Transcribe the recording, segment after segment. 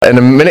In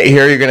a minute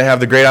here, you're going to have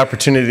the great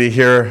opportunity to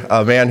hear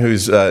a man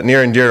who's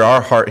near and dear to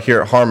our heart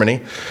here at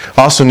Harmony,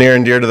 also near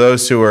and dear to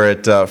those who are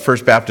at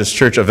First Baptist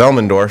Church of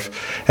Elmendorf,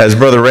 as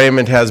Brother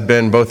Raymond has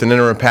been both an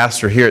interim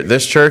pastor here at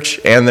this church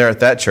and there at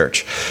that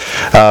church.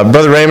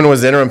 Brother Raymond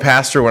was the interim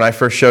pastor when I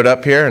first showed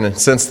up here, and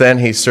since then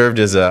he served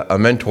as a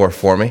mentor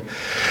for me.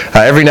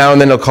 Every now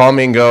and then he'll call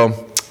me and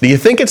go, "Do you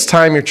think it's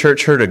time your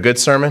church heard a good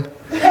sermon?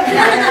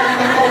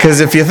 Because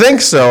if you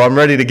think so, I'm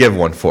ready to give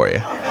one for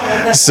you."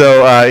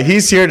 So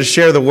he's here to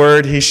share the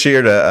word. He's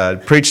here to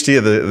preach to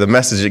you the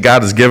message that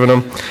God has given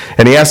him.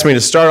 And he asked me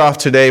to start off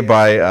today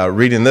by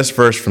reading this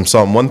verse from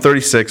Psalm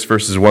 136,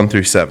 verses 1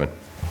 through 7.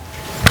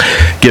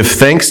 "Give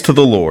thanks to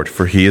the Lord,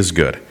 for he is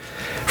good,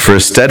 for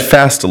his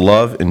steadfast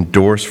love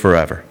endures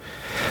forever.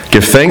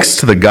 Give thanks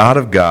to the God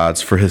of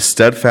gods, for his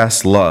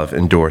steadfast love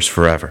endures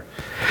forever.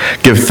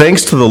 Give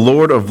thanks to the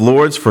Lord of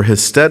lords, for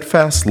his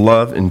steadfast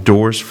love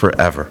endures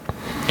forever.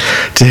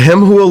 To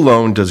him who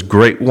alone does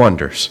great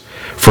wonders,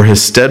 for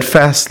his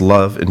steadfast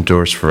love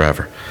endures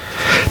forever.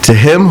 To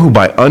him who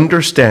by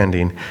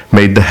understanding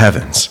made the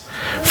heavens,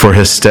 for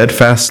his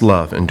steadfast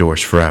love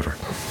endures forever.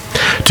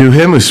 To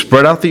him who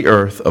spread out the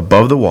earth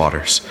above the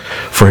waters,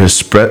 for his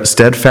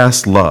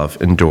steadfast love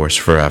endures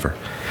forever.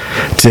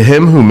 To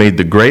him who made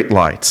the great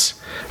lights,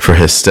 for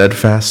his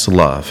steadfast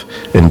love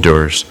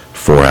endures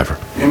forever."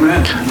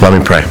 Amen. Let me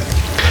pray.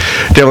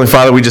 Dear Heavenly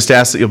Father, we just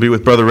ask that you'll be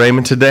with Brother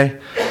Raymond today.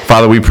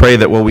 Father, we pray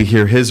that when we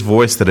hear his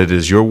voice, that it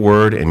is your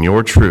word and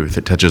your truth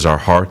that touches our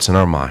hearts and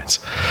our minds.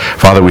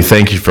 Father, we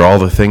thank you for all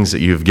the things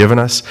that you have given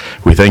us.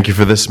 We thank you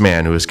for this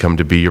man who has come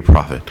to be your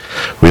prophet.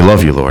 We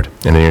love you, Lord,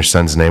 and in your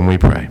Son's name we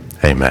pray.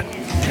 Amen.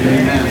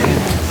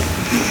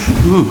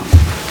 Amen.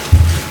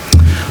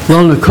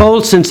 Well,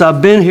 Nicole, since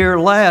I've been here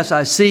last,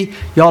 I see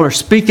y'all are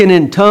speaking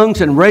in tongues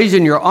and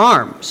raising your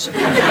arms.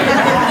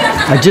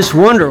 I just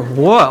wonder,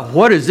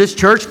 what is this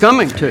church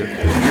coming to?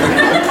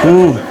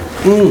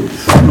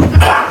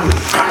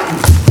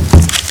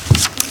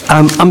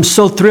 I'm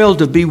so thrilled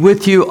to be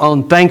with you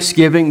on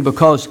Thanksgiving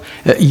because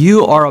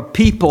you are a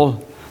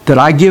people that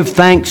I give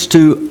thanks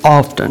to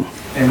often.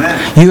 Amen.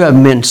 You have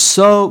meant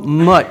so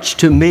much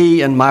to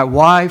me and my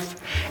wife,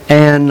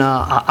 and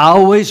I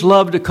always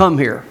love to come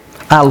here.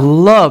 I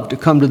love to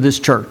come to this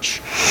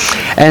church.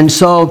 And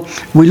so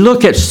we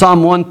look at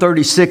Psalm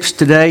 136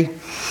 today,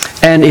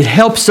 and it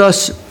helps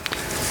us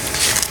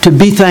to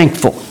be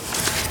thankful.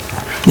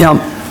 Now,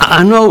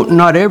 I know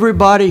not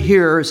everybody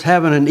here is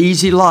having an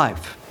easy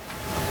life.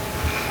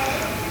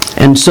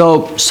 And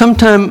so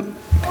sometime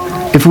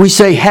if we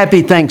say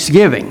Happy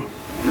Thanksgiving,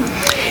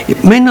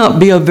 it may not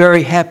be a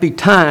very happy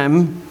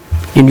time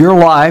in your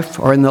life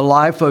or in the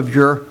life of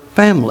your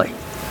family.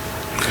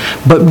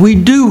 But we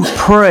do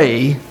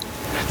pray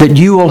that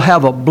you will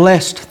have a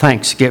blessed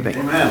Thanksgiving.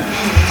 Amen.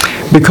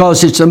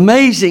 Because it's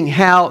amazing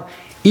how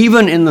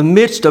even in the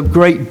midst of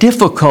great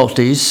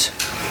difficulties,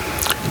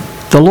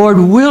 the Lord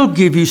will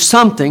give you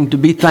something to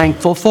be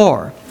thankful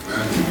for.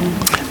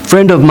 A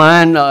friend of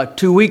mine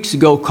 2 weeks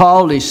ago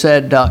called. He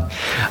said,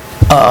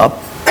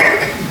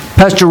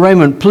 "Pastor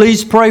Raymond,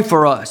 please pray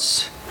for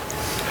us.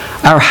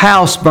 Our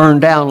house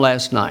burned down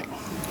last night,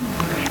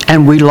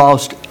 and we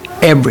lost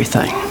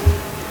everything."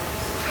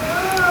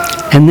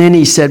 And then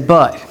he said,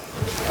 "But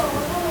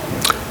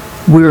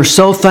we are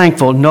so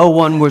thankful no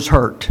one was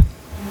hurt."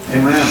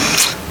 Amen.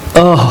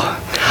 Oh,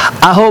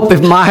 I hope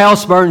if my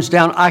house burns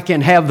down, I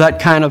can have that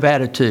kind of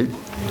attitude.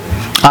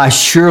 I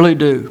surely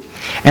do.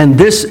 And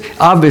this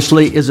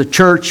obviously is a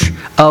church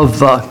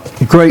of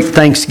great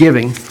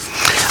thanksgiving.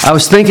 I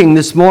was thinking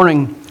this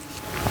morning,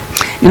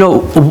 you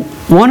know,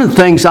 one of the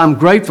things I'm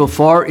grateful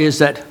for is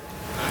that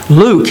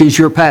Luke is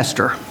your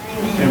pastor.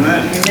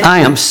 Amen. I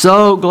am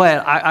so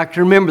glad. I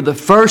can remember the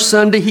first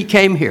Sunday he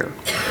came here.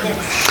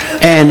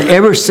 And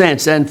ever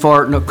since, and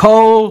for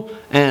Nicole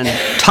and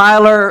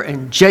Tyler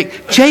and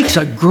Jake. Jake's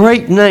a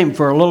great name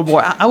for a little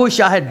boy. I wish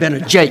I had been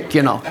a Jake,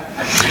 you know.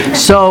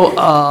 So,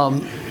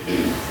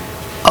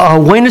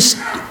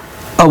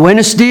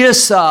 buenos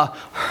dias,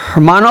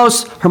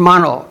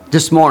 hermano,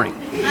 this morning.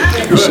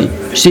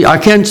 See, I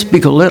can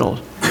speak a little.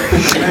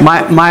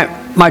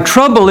 My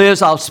trouble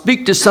is I'll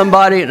speak to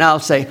somebody and I'll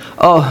say,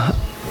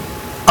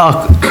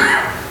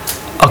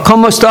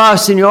 ¿Cómo está,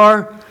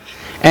 señor?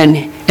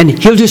 And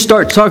he'll just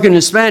start talking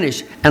in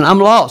Spanish, and I'm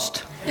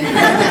lost.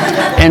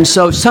 And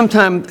so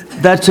sometimes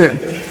that's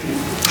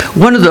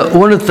one of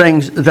the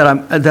things that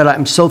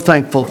I'm so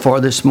thankful for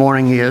this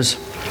morning is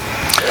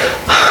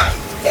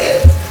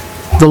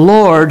the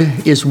Lord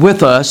is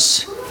with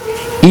us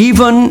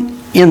even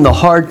in the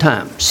hard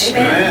times.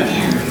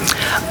 Amen.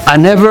 I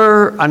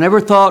never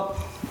thought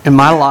in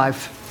my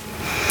life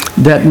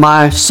that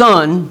my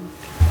son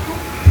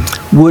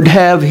would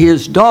have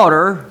his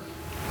daughter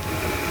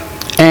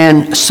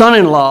and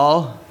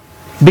son-in-law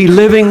be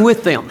living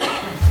with them.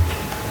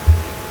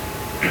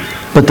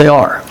 But they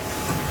are.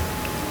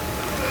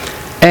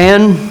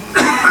 And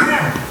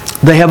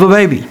they have a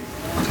baby.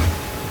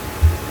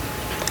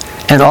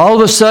 And all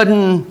of a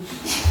sudden,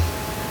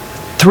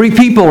 3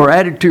 people are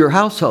added to your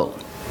household.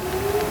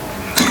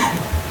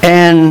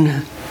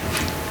 And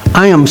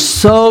I am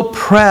so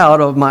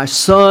proud of my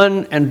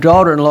son and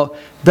daughter-in-law.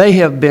 They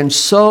have been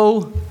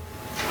so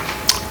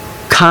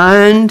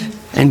kind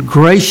and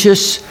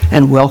gracious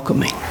and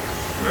welcoming.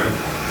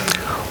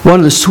 One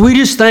of the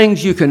sweetest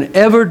things you can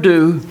ever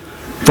do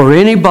for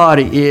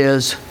anybody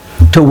is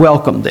to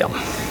welcome them.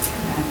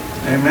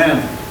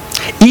 Amen.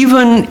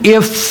 Even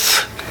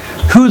if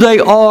who they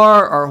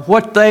are or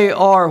what they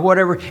are or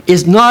whatever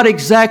is not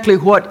exactly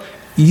what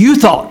you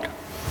thought.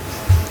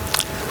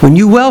 When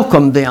you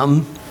welcome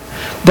them,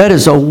 that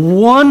is a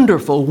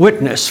wonderful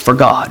witness for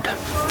God.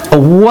 A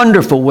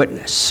wonderful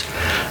witness.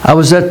 I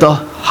was at the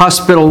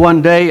hospital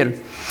one day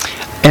and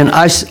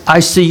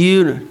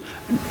ICU,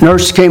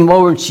 nurse came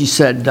over and she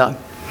said,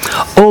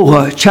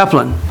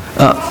 chaplain,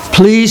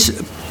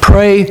 please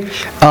pray.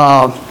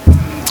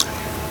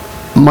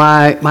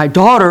 My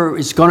daughter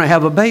is going to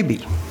have a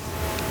baby.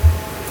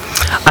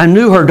 I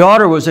knew her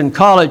daughter was in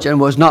college and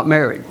was not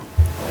married.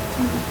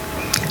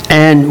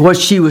 And what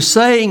she was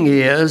saying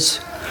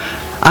is,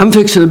 I'm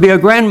fixing to be a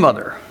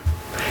grandmother.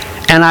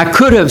 And I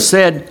could have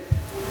said,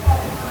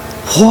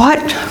 what?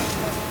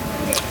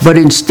 But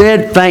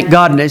instead, thank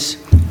goodness,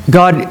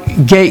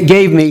 God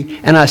gave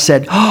me, and I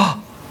said,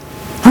 oh,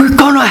 we're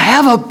going to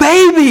have a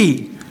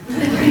baby.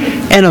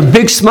 And a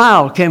big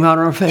smile came out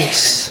on her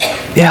face.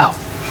 Yeah.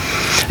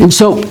 And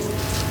so,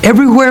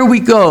 everywhere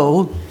we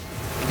go,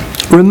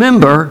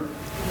 remember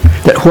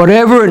that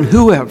whatever and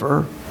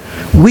whoever,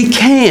 we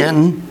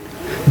can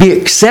be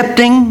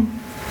accepting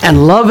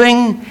and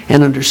loving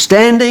and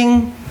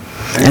understanding.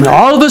 And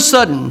all of a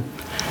sudden,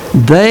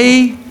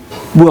 they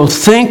will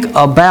think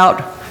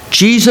about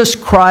Jesus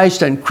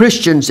Christ and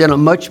Christians in a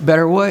much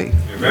better way.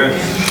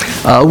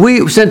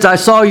 Amen. Since I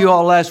saw you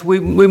all last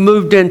week, we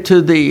moved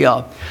into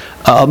the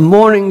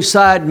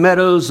Morningside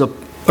Meadows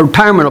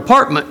retirement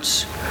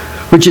apartments,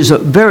 which is a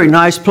very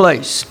nice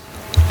place.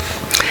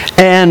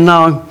 And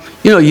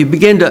you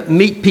begin to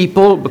meet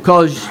people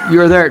because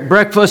you're there at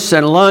breakfast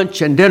and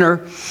lunch and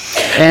dinner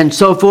and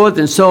so forth.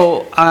 And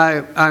so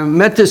I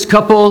met this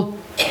couple,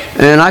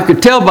 and I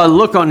could tell by the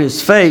look on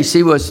his face,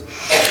 he was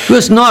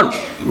not a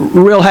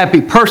real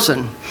happy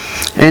person.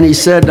 And he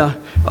said,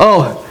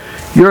 oh,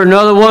 you're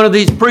another one of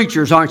these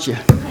preachers, aren't you?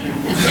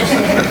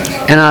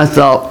 And I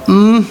thought,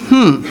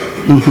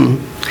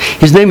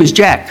 His name is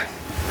Jack.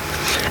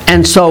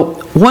 And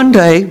so one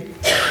day,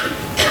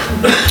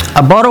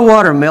 I bought a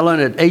watermelon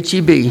at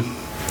H-E-B,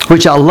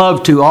 which I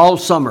love to all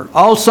summer.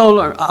 All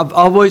summer, I've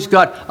always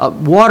got a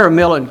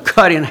watermelon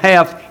cut in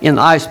half in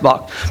the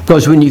icebox.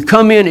 Because when you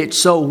come in, it's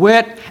so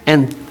wet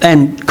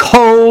and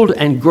cold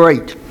and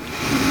great.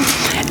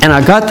 And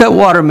I got that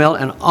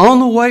watermelon, and on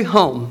the way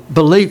home,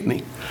 believe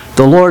me,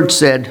 the Lord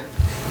said,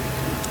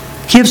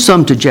 give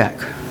some to Jack.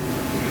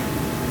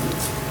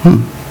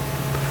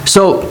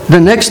 So the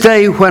next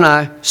day when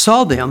I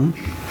saw them,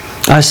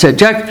 I said,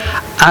 Jack,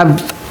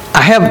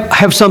 I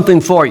have something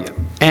for you.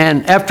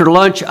 And after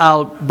lunch,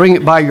 I'll bring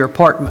it by your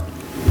apartment.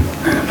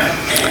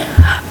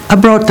 I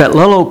brought that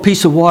little old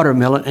piece of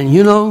watermelon,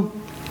 and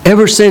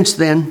ever since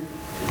then,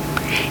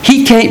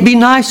 he can't be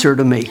nicer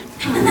to me.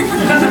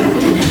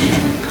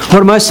 What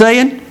am I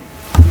saying?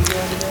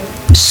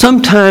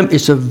 Sometimes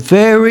it's a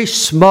very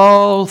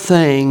small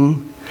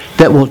thing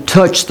that will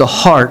touch the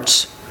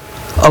hearts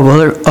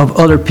of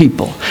other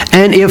people.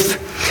 And if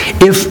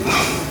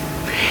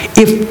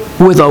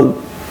with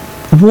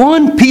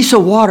one piece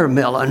of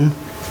watermelon,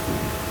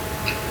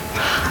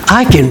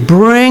 I can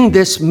bring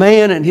this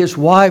man and his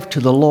wife to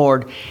the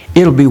Lord,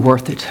 it'll be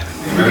worth it.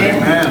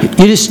 Amen.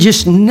 You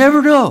just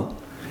never know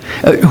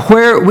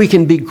where we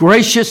can be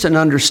gracious and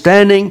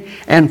understanding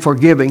and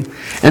forgiving.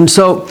 And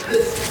so,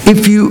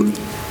 if you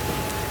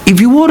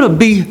want to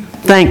be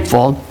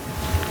thankful,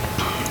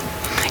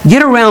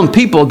 get around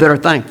people that are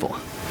thankful.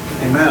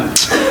 Amen.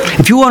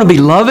 If you want to be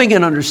loving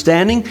and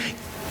understanding,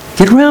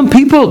 get around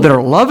people that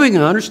are loving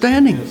and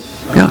understanding.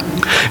 Yeah.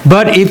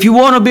 But if you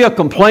want to be a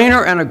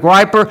complainer and a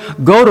griper,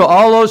 go to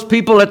all those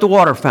people at the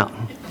water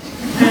fountain.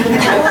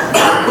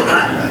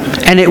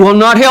 And it will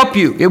not help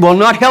you. It will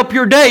not help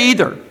your day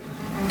either.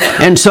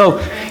 And so,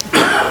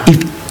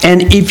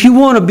 if you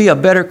want to be a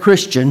better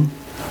Christian,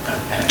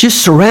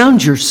 just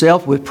surround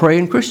yourself with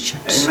praying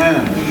Christians.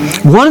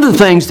 Amen. One of the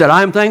things that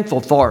I'm thankful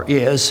for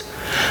is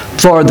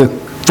for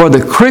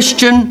the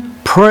Christian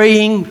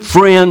praying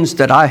friends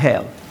that I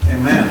have.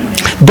 Amen.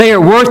 They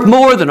are worth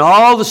more than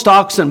all the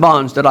stocks and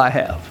bonds that I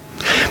have.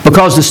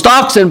 Because the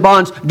stocks and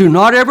bonds do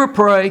not ever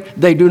pray,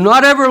 they do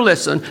not ever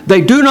listen,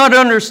 they do not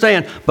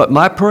understand, but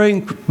my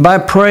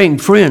praying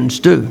friends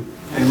do.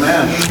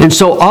 Amen. And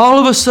so all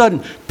of a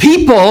sudden,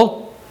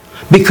 people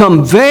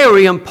become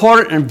very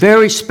important and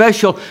very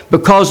special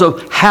because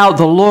of how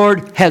the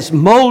Lord has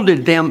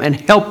molded them and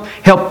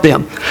helped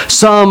them.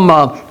 Psalm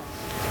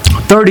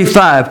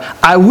 35,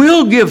 I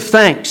will give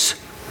thanks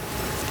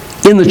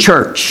in the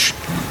church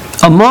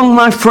among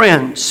my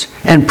friends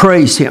and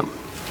praise Him.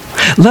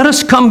 Let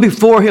us come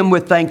before Him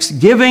with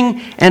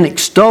thanksgiving and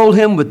extol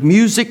Him with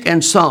music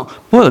and song.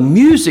 Boy, the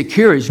music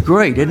here is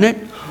great, isn't it?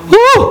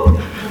 Woo!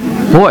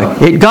 Boy,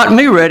 it got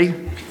me ready.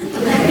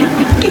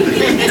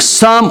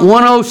 Psalm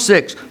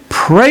 106,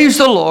 praise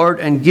the Lord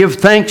and give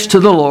thanks to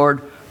the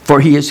Lord, for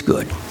He is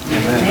good.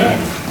 Amen.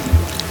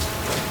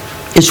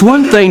 It's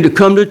one thing to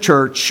come to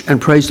church and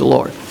praise the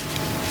Lord.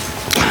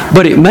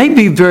 But it may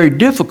be very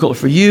difficult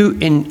for you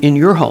in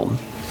your home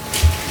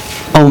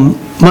on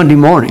Monday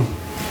morning.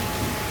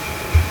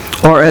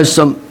 Or as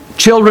some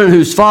children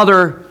whose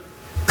father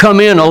come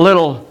in a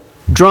little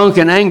drunk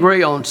and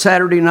angry on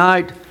Saturday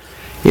night,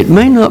 it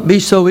may not be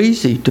so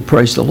easy to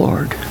praise the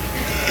Lord.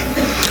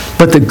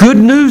 But the good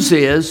news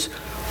is,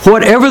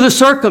 whatever the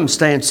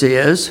circumstance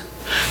is,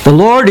 the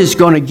Lord is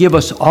going to give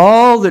us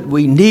all that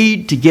we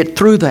need to get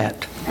through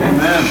that.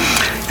 Amen.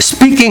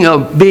 Speaking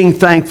of being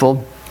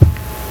thankful,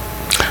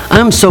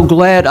 I'm so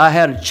glad I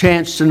had a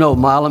chance to know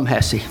Milam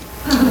Hassey.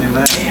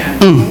 Amen.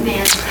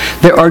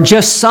 There are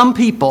just some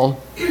people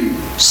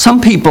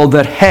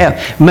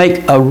that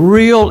make a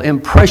real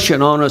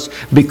impression on us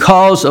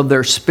because of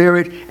their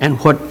spirit and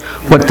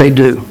what they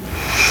do.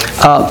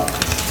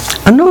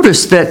 I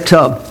noticed that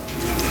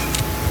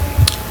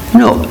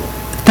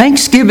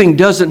Thanksgiving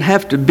doesn't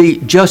have to be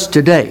just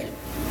today.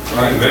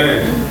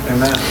 Amen.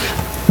 Amen.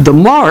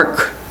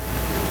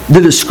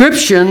 The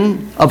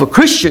description of a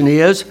Christian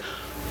is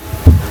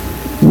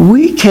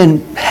we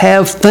can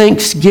have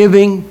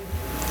Thanksgiving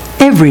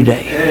every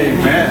day.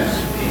 Amen.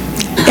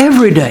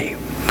 Every day.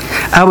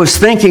 I was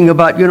thinking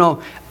about,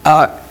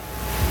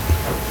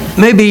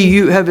 maybe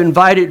you have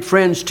invited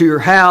friends to your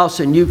house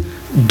and you've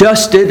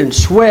dusted and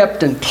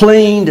swept and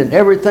cleaned and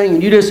everything,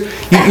 and you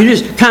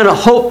just kind of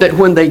hope that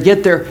when they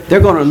get there,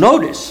 they're going to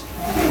notice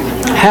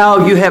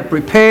how you have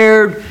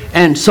prepared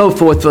and so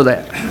forth for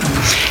that.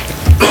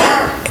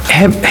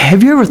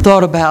 Have you ever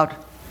thought about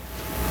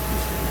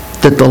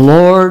that the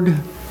Lord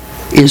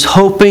is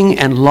hoping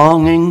and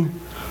longing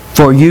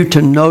for you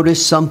to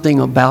notice something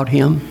about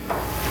Him?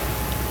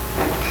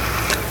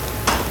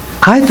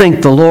 I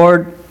think the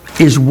Lord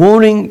is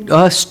wanting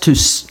us to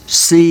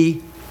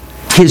see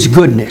His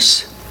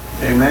goodness.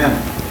 Amen.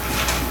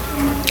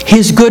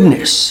 His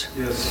goodness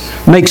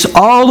Yes. makes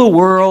all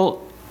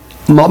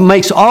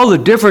the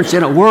difference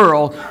in a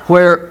world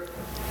where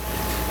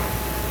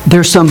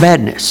there's some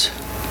badness.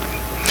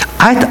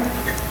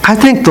 I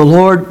think the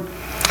Lord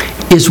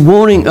is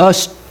wanting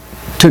us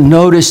to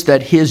notice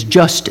that His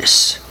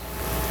justice.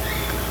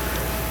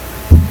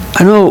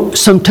 I know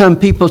sometimes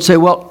people say,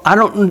 well, I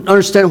don't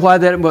understand why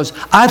that was.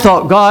 I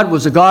thought God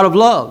was a God of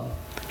love.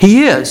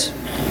 He is.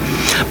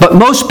 But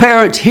most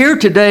parents here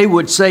today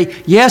would say,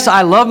 yes,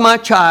 I love my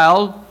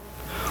child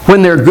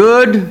when they're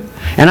good,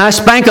 and I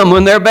spank them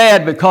when they're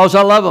bad because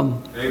I love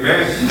them.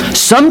 Amen.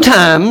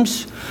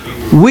 Sometimes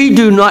we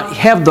do not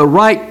have the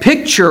right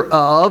picture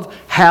of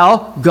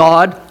how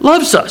God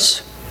loves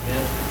us.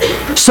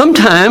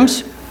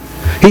 Sometimes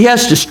He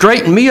has to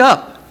straighten me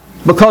up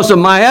because of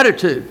my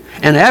attitude.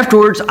 And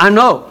afterwards, I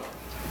know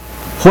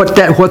what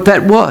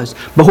that was.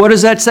 But what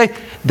does that say?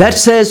 That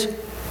says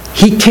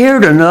He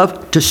cared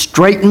enough to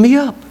straighten me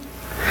up.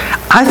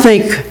 I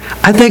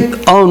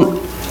think on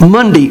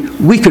Monday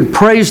we could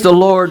praise the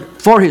Lord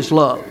for His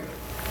love.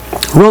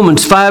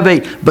 Romans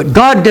 5:8. But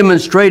God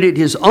demonstrated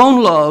His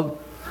own love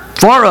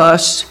for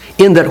us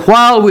in that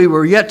while we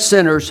were yet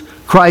sinners,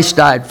 Christ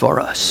died for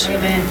us.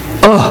 Amen.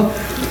 Oh,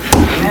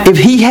 if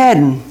He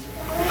hadn't,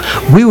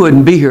 we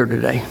wouldn't be here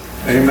today.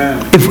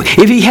 Amen.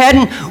 If He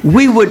hadn't,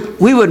 we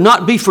would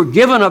not be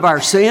forgiven of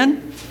our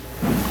sin.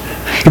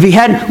 If He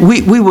hadn't,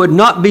 we would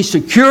not be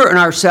secure in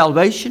our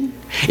salvation.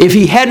 If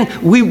He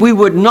hadn't, we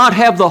would not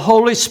have the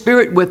Holy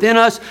Spirit within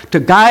us to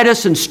guide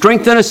us and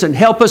strengthen us and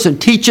help us and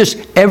teach us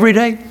every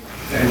day.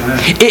 Amen.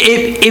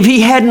 If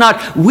He had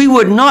not, we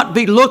would not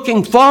be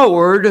looking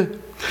forward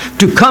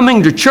to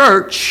coming to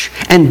church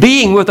and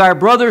being with our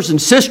brothers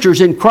and sisters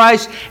in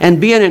Christ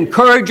and be an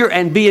encourager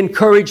and be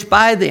encouraged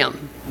by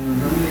them.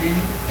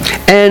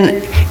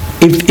 And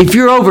if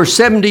you're over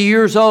 70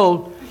 years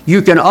old,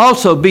 you can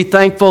also be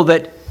thankful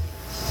that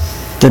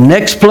the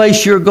next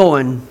place you're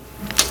going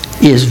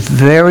is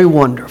very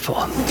wonderful.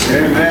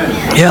 Amen.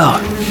 Yeah.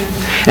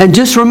 And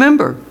just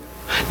remember,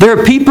 there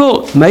are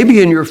people,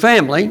 maybe in your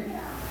family,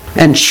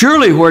 and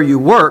surely where you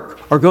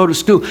work or go to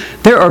school,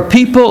 there are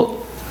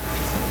people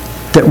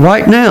that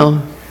right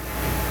now,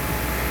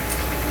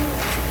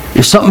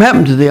 if something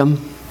happened to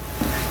them,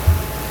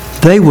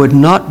 they would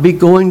not be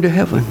going to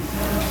heaven.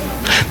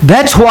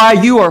 That's why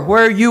you are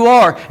where you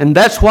are, and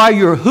that's why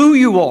you're who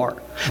you are.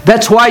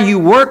 That's why you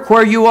work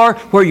where you are,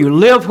 where you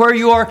live where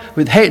you are,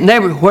 with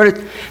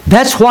neighborhood.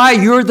 That's why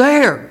you're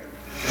there.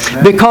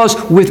 Amen. Because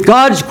with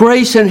God's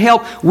grace and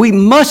help, we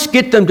must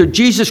get them to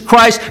Jesus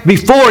Christ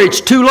before it's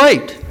too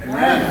late.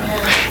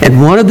 Amen.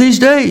 And one of these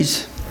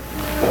days,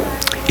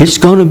 it's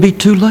going to be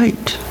too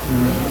late.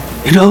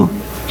 You know?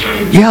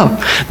 Yeah.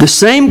 The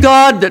same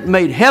God that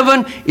made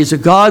heaven is a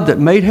God that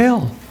made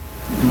hell.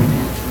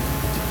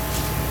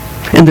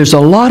 And there's a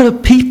lot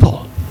of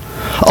people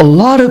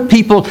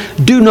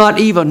do not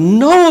even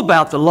know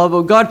about the love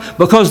of God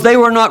because they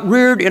were not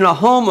reared in a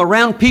home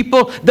around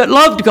people that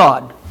loved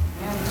God.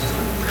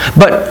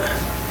 But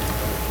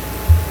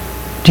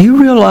do you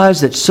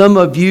realize that some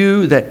of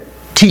you that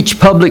teach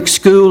public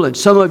school, and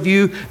some of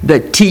you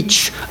that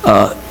teach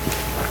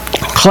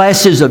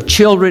classes of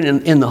children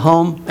in the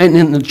home and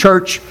in the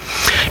church.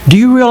 Do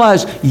you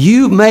realize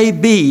you may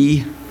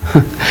be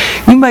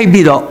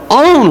the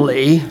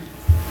only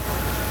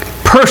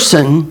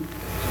person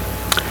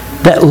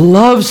that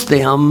loves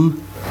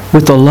them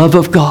with the love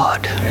of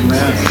God?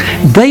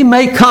 Amen. They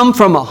may come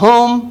from a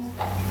home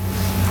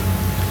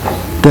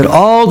that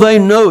all they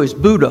know is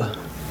Buddha.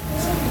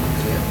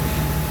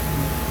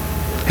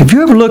 Have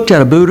you ever looked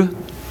at a Buddha?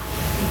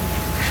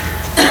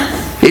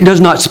 It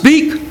does not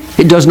speak,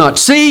 it does not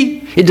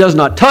see, it does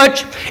not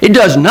touch, it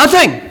does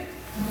nothing.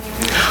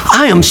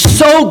 I am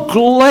so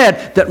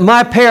glad that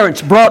my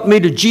parents brought me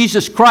to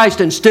Jesus Christ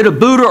instead of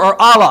Buddha or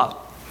Allah.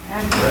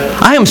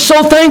 I am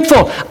so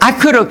thankful. I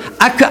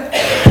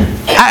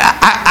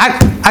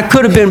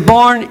could have been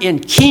born in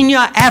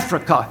Kenya,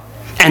 Africa,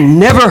 and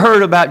never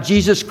heard about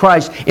Jesus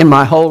Christ in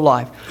my whole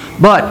life.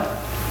 But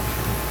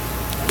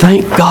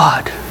thank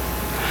God,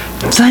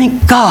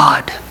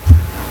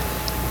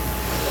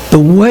 the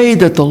way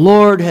that the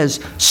Lord has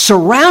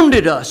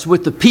surrounded us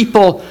with the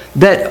people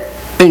that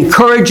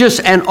encourage us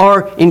and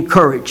are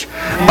encouraged.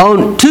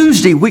 On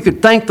Tuesday, we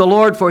could thank the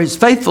Lord for His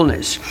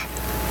faithfulness.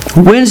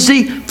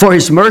 Wednesday, for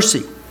His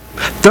mercy.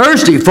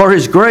 Thursday, for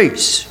His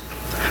grace.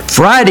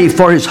 Friday,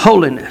 for His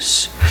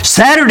holiness.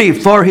 Saturday,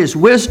 for His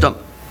wisdom.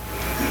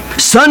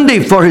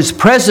 Sunday, for His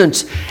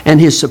presence and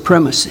His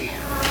supremacy.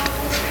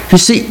 You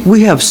see,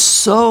 we have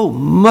so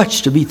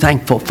much to be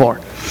thankful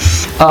for.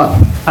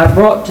 I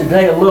brought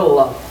today a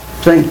little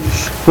thing.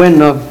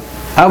 When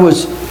I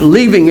was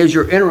leaving as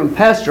your interim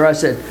pastor, I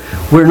said,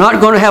 we're not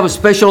going to have a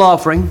special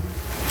offering.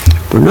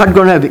 We're not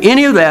going to have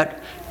any of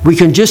that. We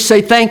can just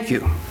say thank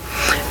you.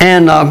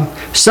 And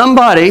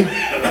somebody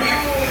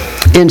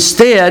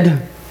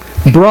instead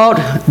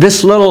brought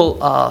this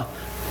little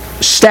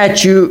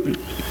statue,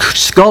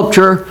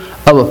 sculpture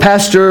of a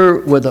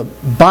pastor with a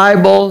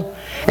Bible.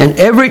 And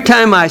every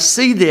time I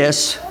see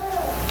this,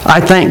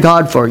 I thank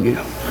God for you.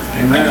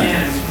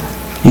 Amen.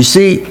 You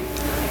see,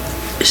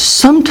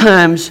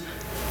 sometimes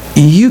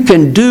you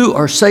can do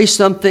or say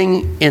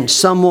something in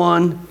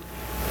someone,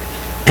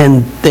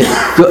 and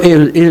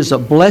it is a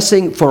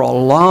blessing for a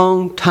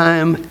long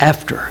time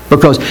after.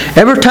 Because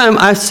every time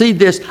I see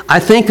this, I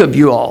think of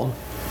you all,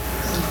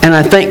 and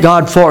I thank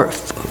God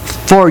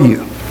for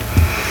you.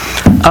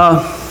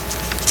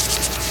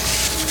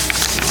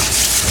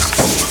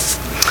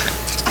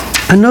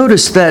 I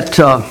noticed that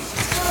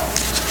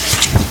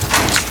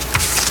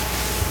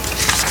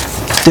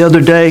the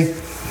other day,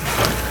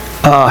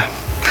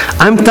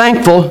 I'm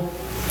thankful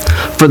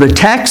for the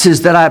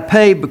taxes that I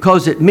pay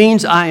because it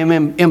means I am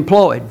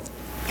employed.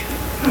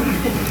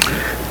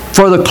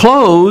 For the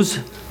clothes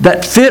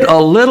that fit a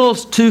little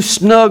too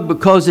snug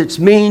because it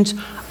means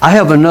I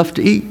have enough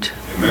to eat.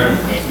 Amen.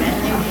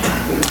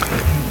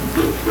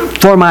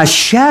 For my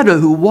shadow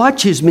who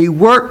watches me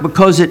work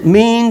because it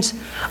means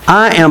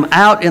I am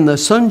out in the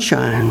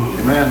sunshine.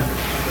 Amen.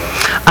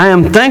 I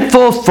am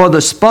thankful for the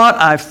spot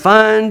I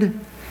find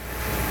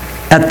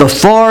at the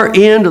far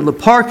end of the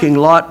parking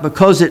lot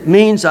because it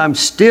means I'm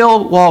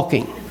still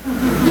walking.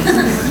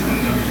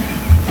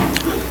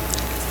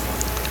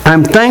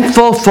 I'm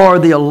thankful for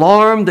the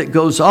alarm that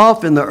goes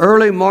off in the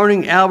early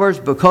morning hours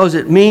because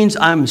it means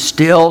I'm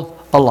still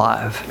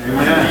alive.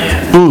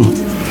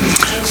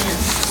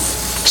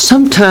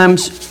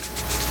 Sometimes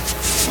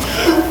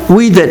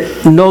we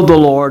that know the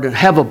Lord and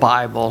have a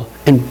Bible,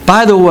 and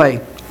by the way,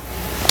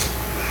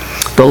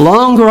 the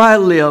longer I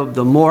live,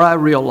 the more I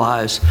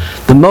realize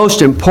the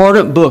most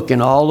important book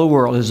in all the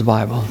world is the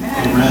Bible.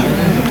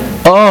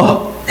 Amen.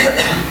 Oh,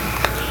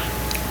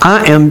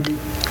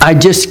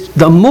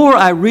 the more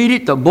I read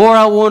it, the more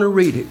I want to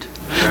read it.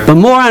 The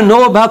more I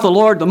know about the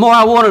Lord, the more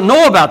I want to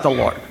know about the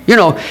Lord. You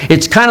know,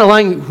 it's kind of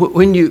like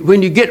when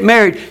you get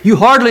married, you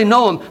hardly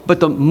know Him, but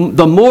the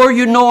more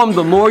you know Him,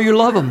 the more you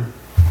love Him.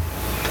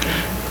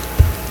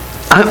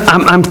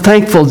 I'm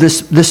thankful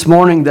this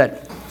morning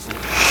that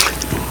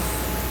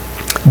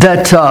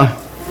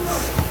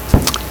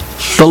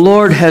the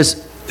Lord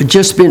has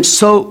just been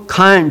so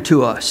kind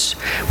to us.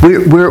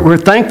 We're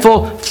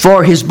thankful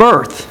for His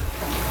birth.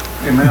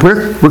 Amen.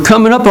 We're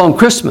coming up on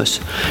Christmas.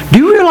 Do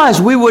you realize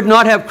we would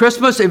not have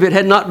Christmas if it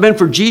had not been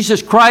for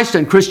Jesus Christ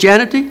and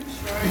Christianity?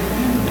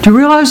 Do you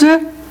realize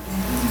that?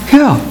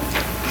 Yeah.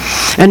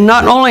 And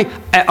not only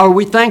are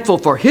we thankful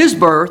for His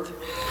birth,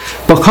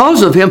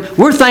 because of Him,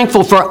 we're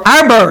thankful for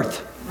our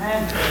birth.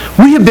 Amen.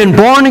 We have been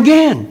born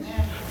again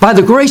by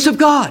the grace of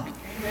God.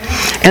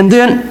 And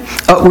then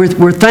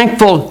we're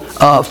thankful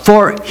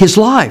for His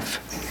life.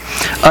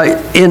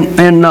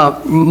 In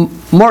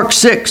Mark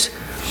 6,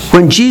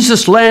 when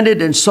Jesus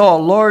landed and saw a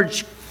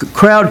large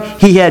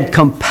crowd, He had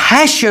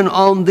compassion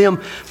on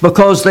them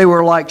because they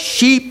were like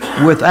sheep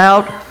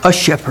without a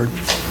shepherd.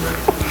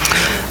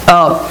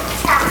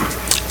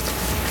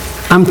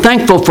 I'm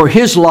thankful for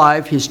His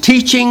life, His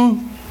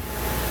teaching,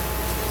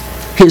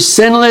 His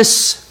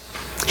sinless,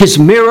 His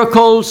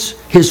miracles,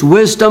 His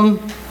wisdom.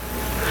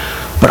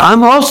 But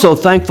I'm also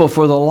thankful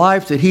for the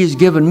life that He's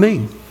given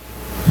me.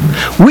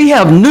 We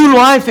have new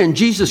life in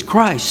Jesus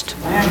Christ.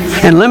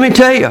 And let me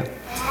tell you,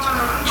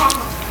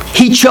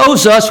 He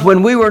chose us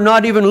when we were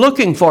not even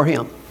looking for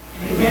Him.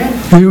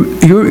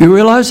 You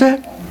realize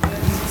that?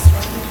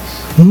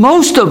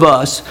 Most of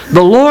us,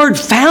 the Lord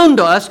found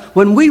us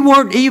when we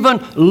weren't even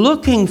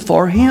looking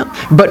for Him.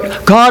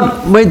 But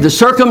God made the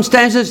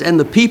circumstances and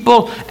the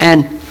people,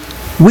 and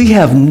we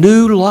have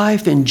new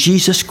life in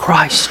Jesus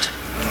Christ.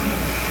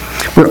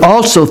 We're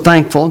also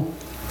thankful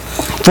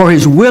for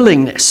His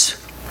willingness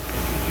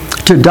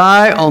to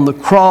die on the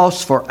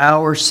cross for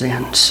our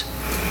sins.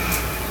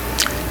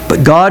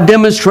 But God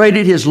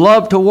demonstrated His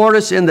love toward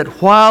us in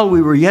that while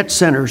we were yet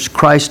sinners,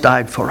 Christ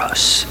died for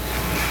us.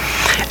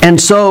 And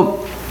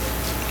so,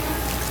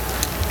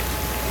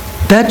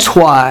 that's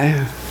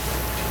why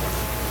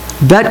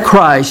that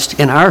Christ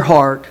in our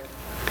heart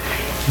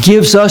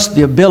gives us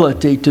the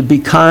ability to be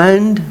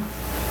kind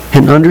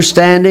and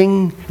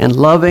understanding and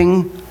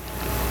loving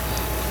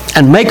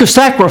and make a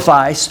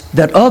sacrifice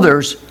that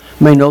others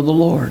may know the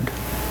Lord.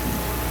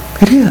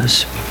 It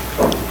is.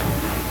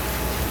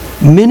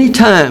 Many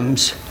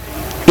times,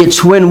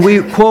 it's when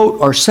we,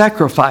 quote, are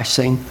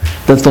sacrificing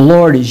that the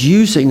Lord is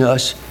using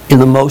us in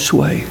the most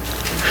way.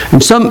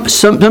 And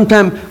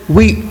sometimes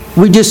we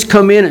just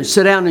come in and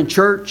sit down in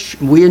church.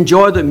 We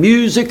enjoy the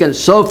music and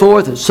so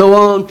forth and so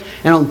on.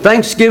 And on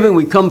Thanksgiving,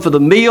 we come for the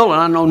meal.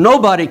 And I know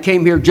nobody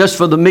came here just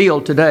for the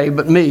meal today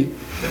but me.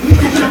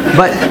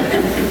 But,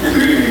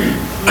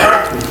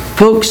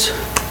 folks,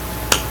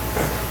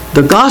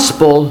 the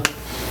gospel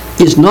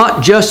is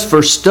not just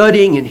for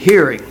studying and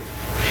hearing.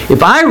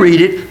 If I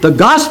read it, the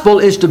gospel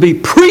is to be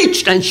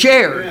preached and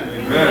shared.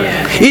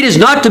 Amen. It is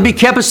not to be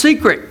kept a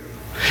secret.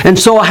 And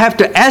so I have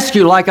to ask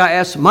you, like I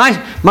asked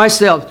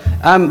myself,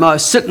 I'm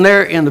sitting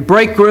there in the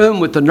break room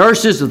with the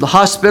nurses of the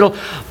hospital.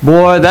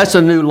 Boy, that's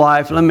a new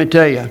life, let me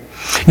tell you.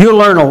 You'll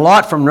learn a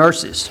lot from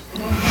nurses.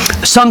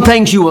 Some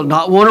things you will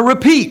not want to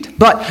repeat,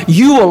 but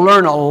you will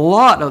learn a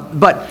lot of.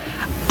 But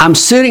I'm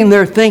sitting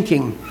there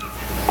thinking,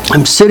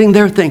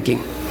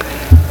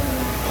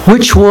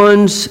 which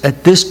ones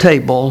at this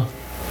table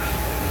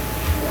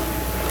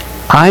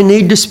I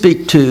need to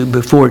speak to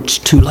before it's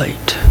too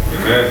late.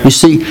 Amen. You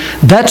see,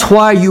 that's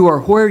why you are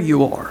where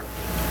you are.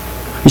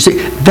 You see,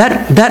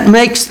 that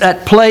makes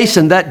that place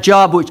and that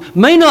job, which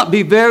may not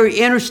be very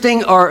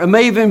interesting or it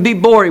may even be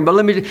boring,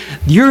 but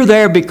you're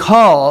there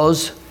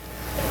because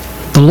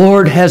the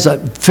Lord has a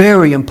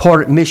very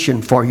important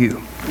mission for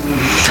you.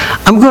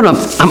 I'm going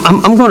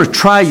to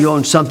try you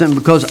on something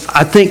because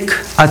I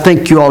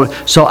think you all.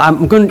 So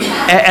I'm going to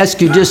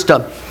ask you just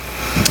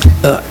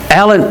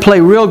Alan, pay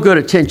real good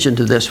attention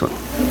to this one.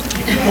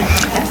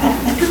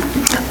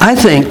 I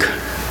think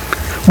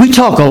we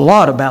talk a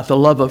lot about the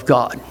love of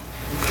God.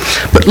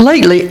 But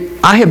lately,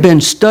 I have been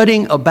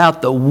studying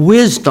about the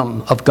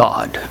wisdom of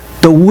God.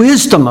 The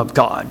wisdom of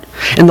God.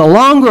 And the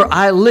longer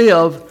I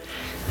live,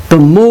 the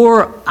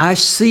more I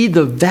see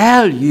the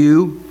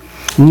value,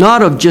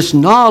 not of just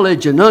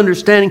knowledge and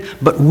understanding,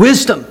 but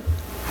wisdom.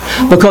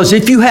 Because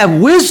if you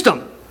have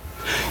wisdom,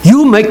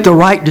 you make the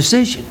right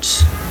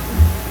decisions.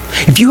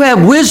 If you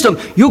have wisdom,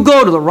 you'll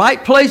go to the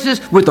right places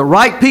with the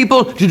right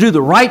people to do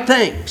the right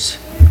things.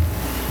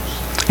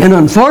 And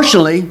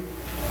unfortunately,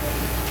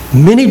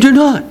 many do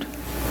not.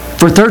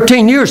 For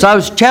 13 years, I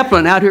was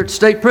chaplain out here at the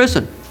state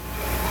prison.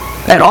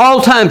 At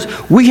all times,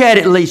 we had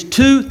at least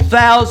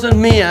 2,000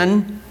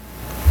 men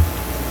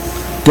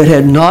that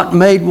had not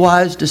made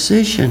wise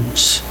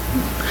decisions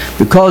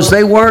because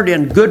they weren't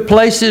in good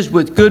places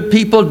with good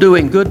people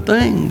doing good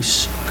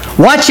things.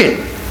 Watch it.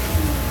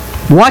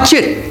 Watch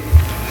it.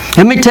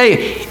 Let me tell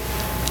you,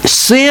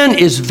 sin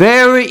is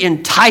very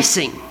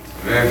enticing.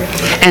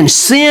 And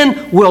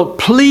sin will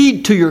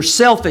plead to your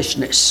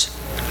selfishness.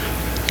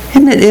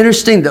 Isn't it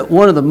interesting that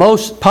one of the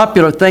most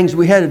popular things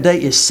we have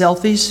today is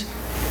selfies?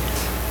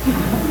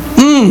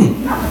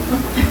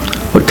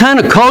 What kind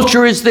of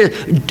culture is this?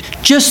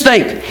 Just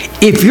think,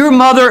 if your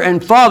mother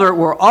and father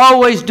were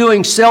always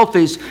doing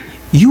selfies,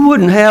 you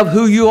wouldn't have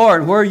who you are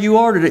and where you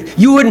are today.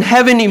 You wouldn't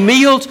have any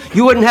meals.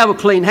 You wouldn't have a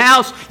clean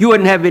house. You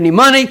wouldn't have any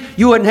money.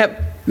 You wouldn't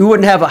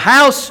have a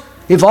house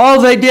if all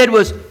they did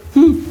was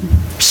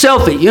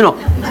selfie, you know.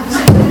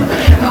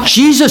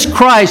 Jesus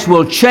Christ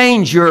will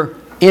change you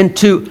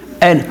into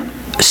an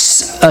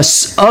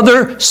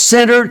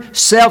other-centered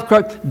self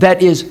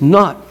that is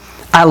not.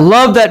 I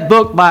love that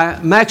book by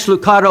Max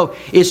Lucado.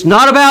 It's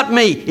not about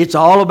me. It's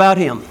all about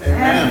Him.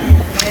 Amen.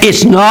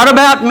 It's not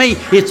about me.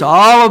 It's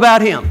all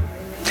about Him.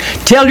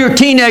 Tell your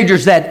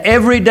teenagers that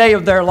every day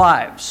of their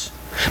lives.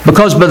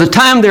 Because by the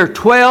time they're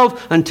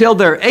 12 until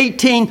they're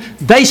 18,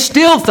 they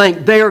still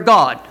think they are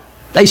God.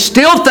 They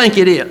still think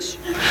it is.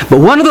 But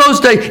one of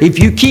those days, if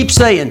you keep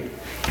saying,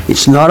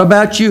 it's not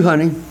about you,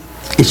 honey.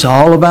 It's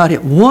all about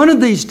Him. One of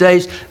these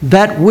days,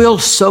 that will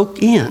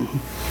soak in.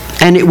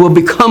 And it will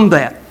become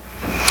that.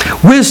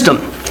 Wisdom.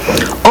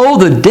 Oh,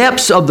 the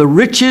depths of the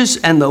riches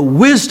and the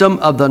wisdom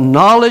of the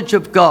knowledge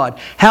of God.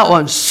 How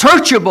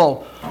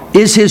unsearchable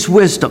is His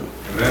wisdom.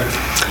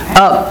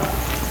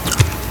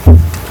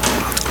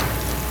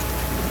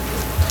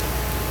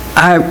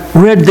 I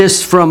read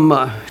this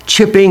from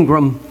Chip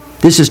Ingram.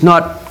 This is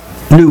not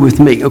new with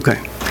me. Okay.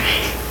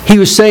 He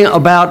was saying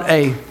about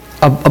a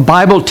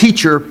Bible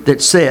teacher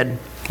that said,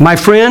 my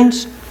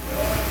friends,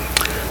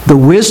 the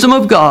wisdom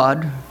of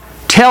God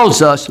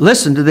tells us,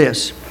 listen to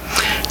this,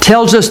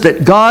 tells us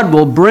that God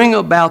will bring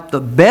about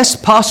the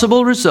best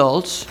possible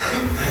results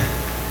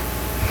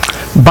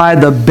by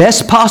the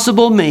best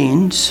possible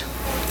means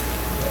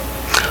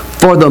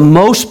for the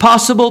most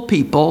possible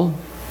people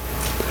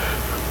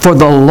for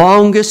the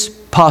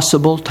longest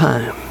possible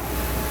time.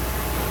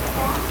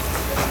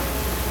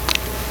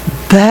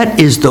 That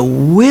is the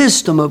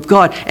wisdom of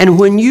God. And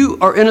when you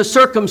are in a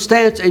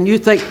circumstance and you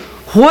think,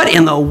 what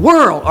in the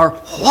world, or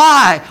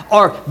why,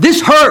 or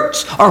this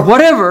hurts, or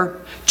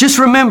whatever, just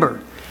remember,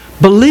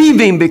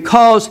 believe Him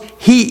because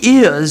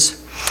He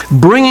is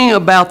bringing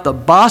about the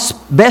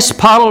best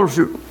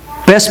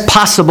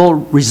possible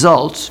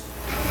results.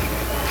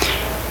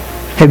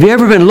 Have you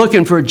ever been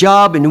looking for a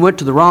job and you went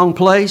to the wrong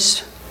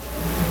place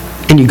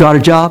and you got a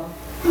job?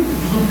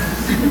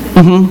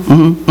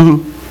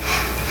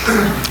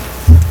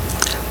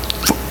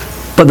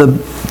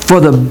 For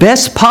the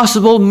best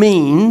possible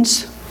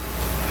means,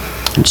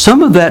 and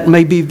some of that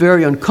may be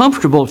very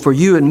uncomfortable for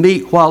you and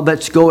me while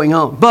that's going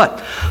on, but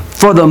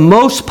for the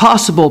most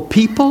possible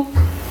people,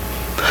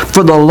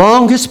 for the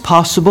longest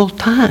possible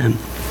time.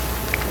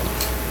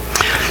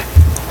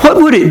 What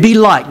would it be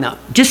like? Now,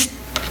 just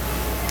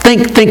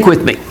think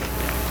with me.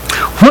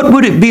 What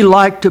would it be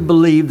like to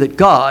believe that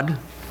God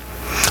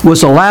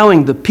was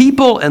allowing the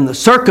people and the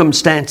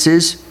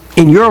circumstances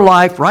in your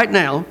life right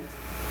now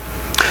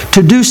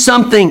to do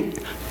something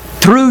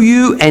through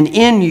you and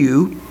in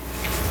you,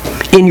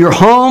 in your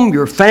home,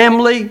 your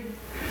family,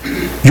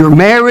 your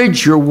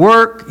marriage, your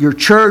work, your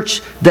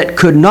church, that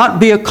could not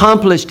be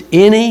accomplished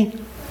any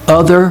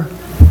other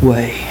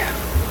way?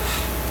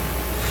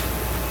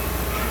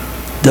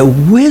 The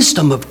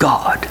wisdom of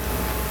God.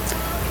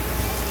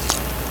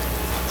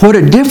 What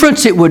a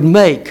difference it would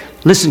make,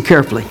 listen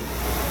carefully,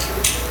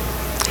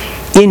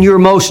 in your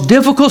most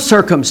difficult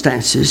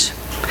circumstances,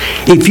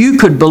 if you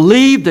could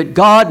believe that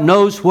God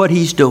knows what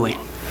He's doing,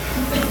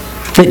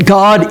 that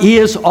God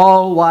is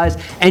all wise,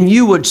 and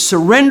you would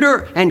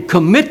surrender and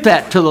commit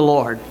that to the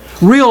Lord,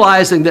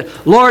 realizing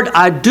that, Lord,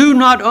 I do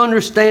not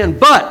understand,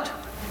 but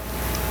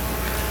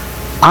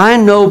I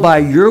know by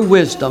your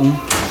wisdom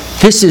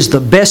this is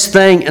the best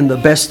thing and the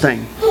best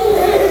thing.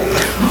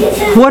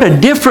 What a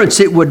difference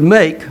it would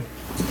make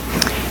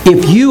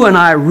if you and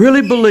I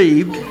really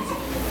believed.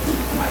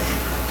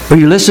 Will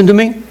you listen to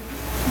me?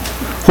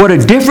 What a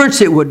difference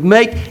it would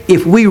make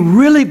if we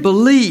really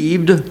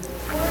believed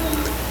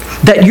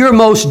that your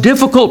most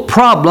difficult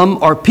problem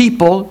or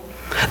people,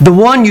 the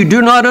one you do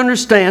not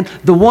understand,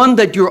 the one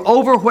that you're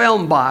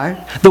overwhelmed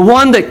by, the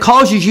one that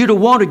causes you to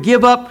want to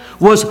give up,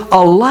 was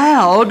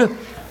allowed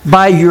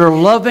by your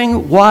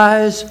loving,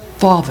 wise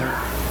Father.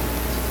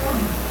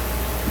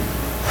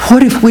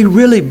 What if we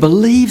really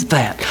believed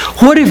that?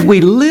 What if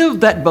we lived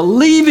that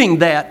believing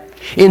that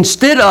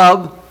instead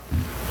of,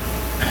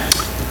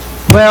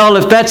 well,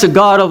 if that's a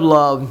God of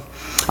love,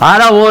 I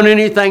don't want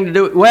anything to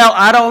do with it. Well,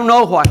 I don't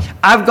know why.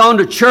 I've gone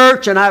to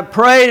church and I've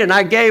prayed and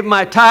I gave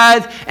my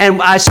tithe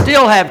and I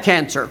still have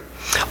cancer.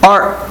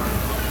 Or,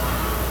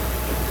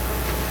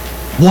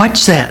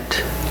 watch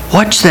that.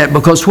 Watch that,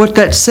 because what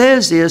that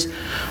says is,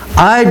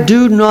 I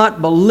do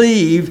not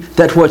believe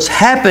that what's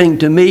happening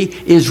to me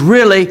is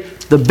really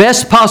the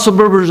best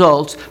possible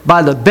results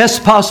by the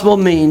best possible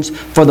means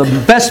for the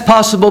best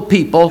possible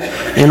people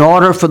in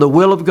order for the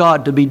will of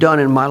God to be done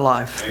in my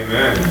life.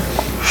 Amen.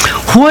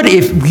 What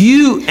if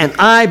you and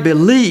I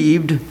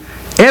believed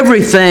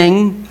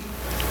everything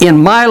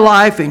in my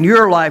life and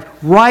your life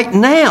right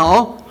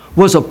now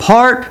was a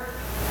part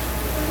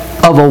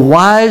of a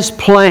wise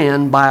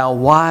plan by a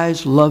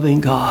wise,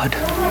 loving God?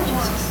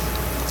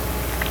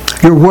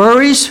 Your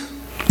worries,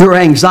 your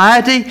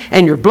anxiety,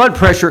 and your blood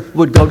pressure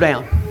would go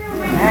down.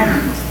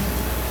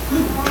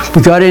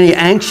 We got any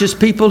anxious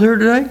people here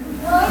today?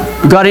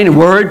 We got any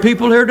worried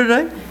people here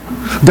today?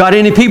 Got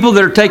any people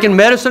that are taking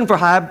medicine for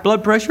high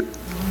blood pressure?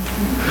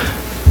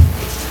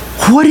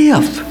 What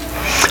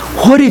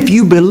if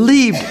you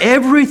believed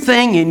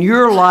everything in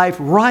your life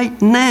right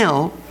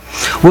now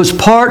was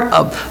part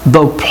of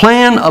the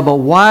plan of a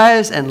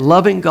wise and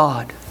loving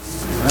God?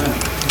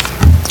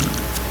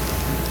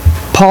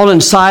 Paul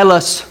and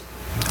Silas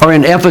are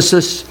in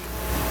Ephesus,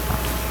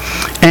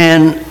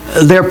 and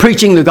they're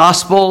preaching the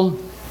gospel,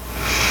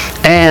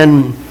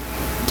 and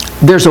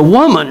there's a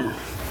woman,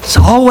 it's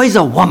always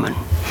a woman,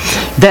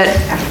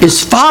 that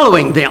is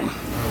following them.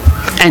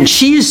 And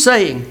she's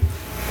saying,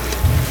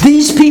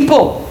 these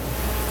people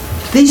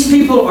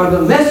are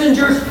the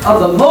messengers of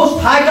the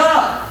Most High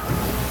God.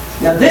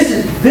 Now this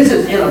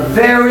is in a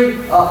very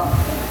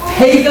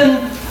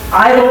pagan,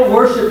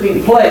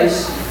 idol-worshiping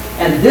place,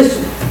 and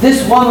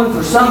this woman,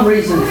 for some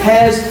reason,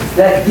 has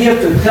that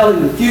gift of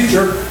telling the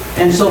future,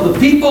 and so the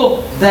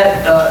people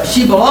that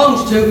she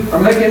belongs to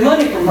are making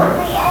money from her.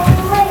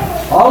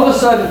 All of a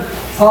sudden,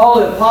 Paul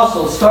the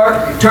Apostle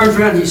turns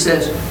around and he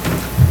says,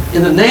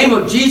 in the name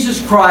of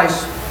Jesus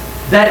Christ,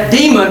 that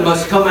demon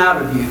must come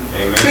out of you.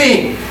 Amen.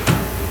 Bing!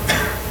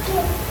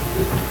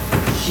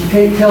 She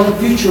can't tell the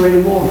future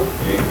anymore.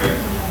 Amen.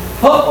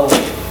 Uh-oh.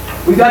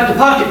 We got the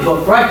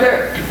pocketbook right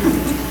there.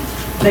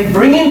 They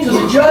bring him to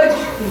the judge.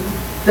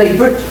 They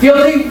put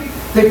guilty.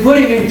 They put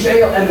him in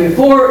jail. And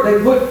before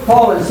they put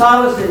Paul and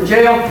Silas in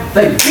jail,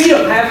 they beat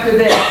them half to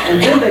death.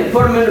 And then they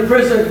put them into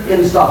prison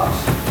in the stocks.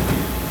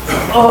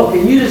 Oh,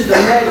 can you just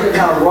imagine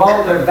how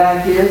raw their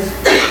back is?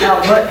 How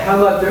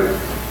much they're...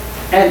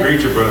 And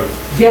Preacher, brother.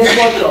 guess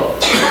what though?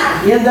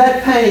 In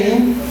that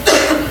pain,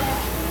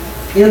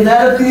 in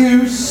that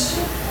abuse,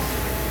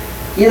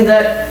 in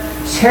that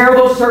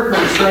terrible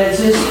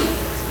circumstances,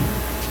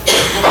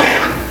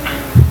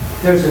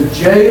 there's a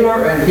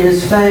jailer and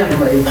his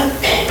family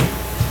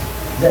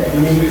that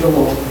need the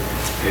Lord.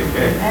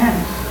 Amen.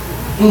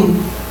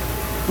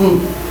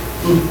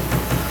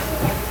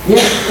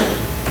 Yes.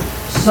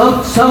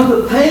 Some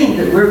of the pain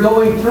that we're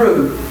going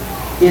through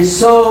is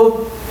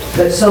so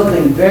that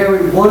something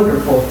very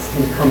wonderful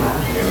can come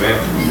out.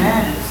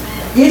 Amen.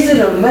 Isn't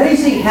it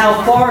amazing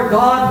how far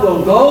God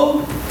will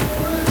go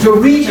to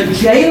reach a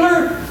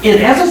jailer in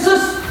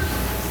Ephesus?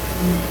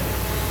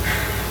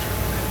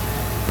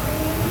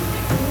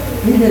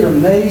 Isn't it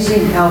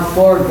amazing how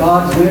far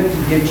God went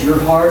to get your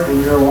heart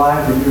and your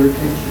life and your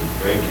attention?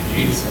 Thank you,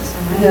 Jesus.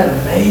 Isn't that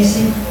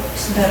amazing?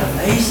 Isn't that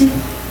amazing?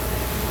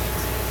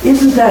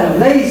 Isn't that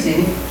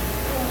amazing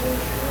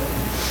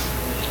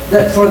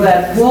that for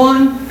that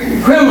one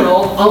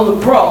criminal on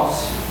the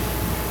cross,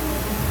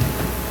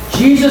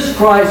 Jesus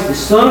Christ, the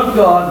Son of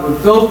God,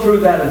 would go through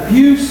that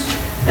abuse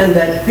and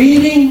that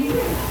beating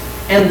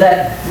and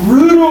that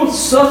brutal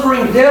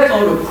suffering death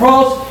on the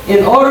cross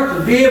in order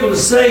to be able to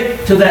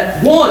say to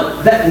that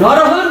one, that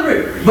not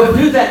 100, but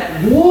to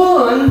that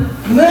one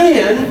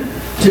man,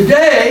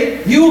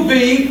 today you'll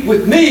be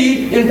with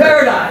me in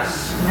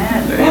paradise.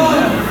 Amen.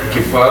 Thank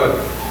you,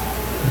 Father.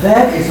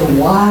 That is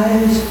a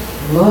wise,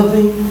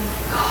 loving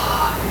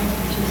God.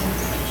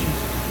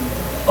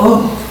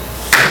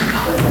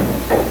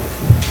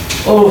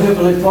 Oh,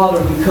 Heavenly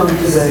Father, we come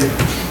today.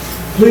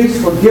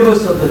 Please forgive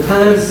us of the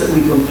times that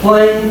we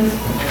complained,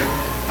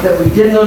 that we didn't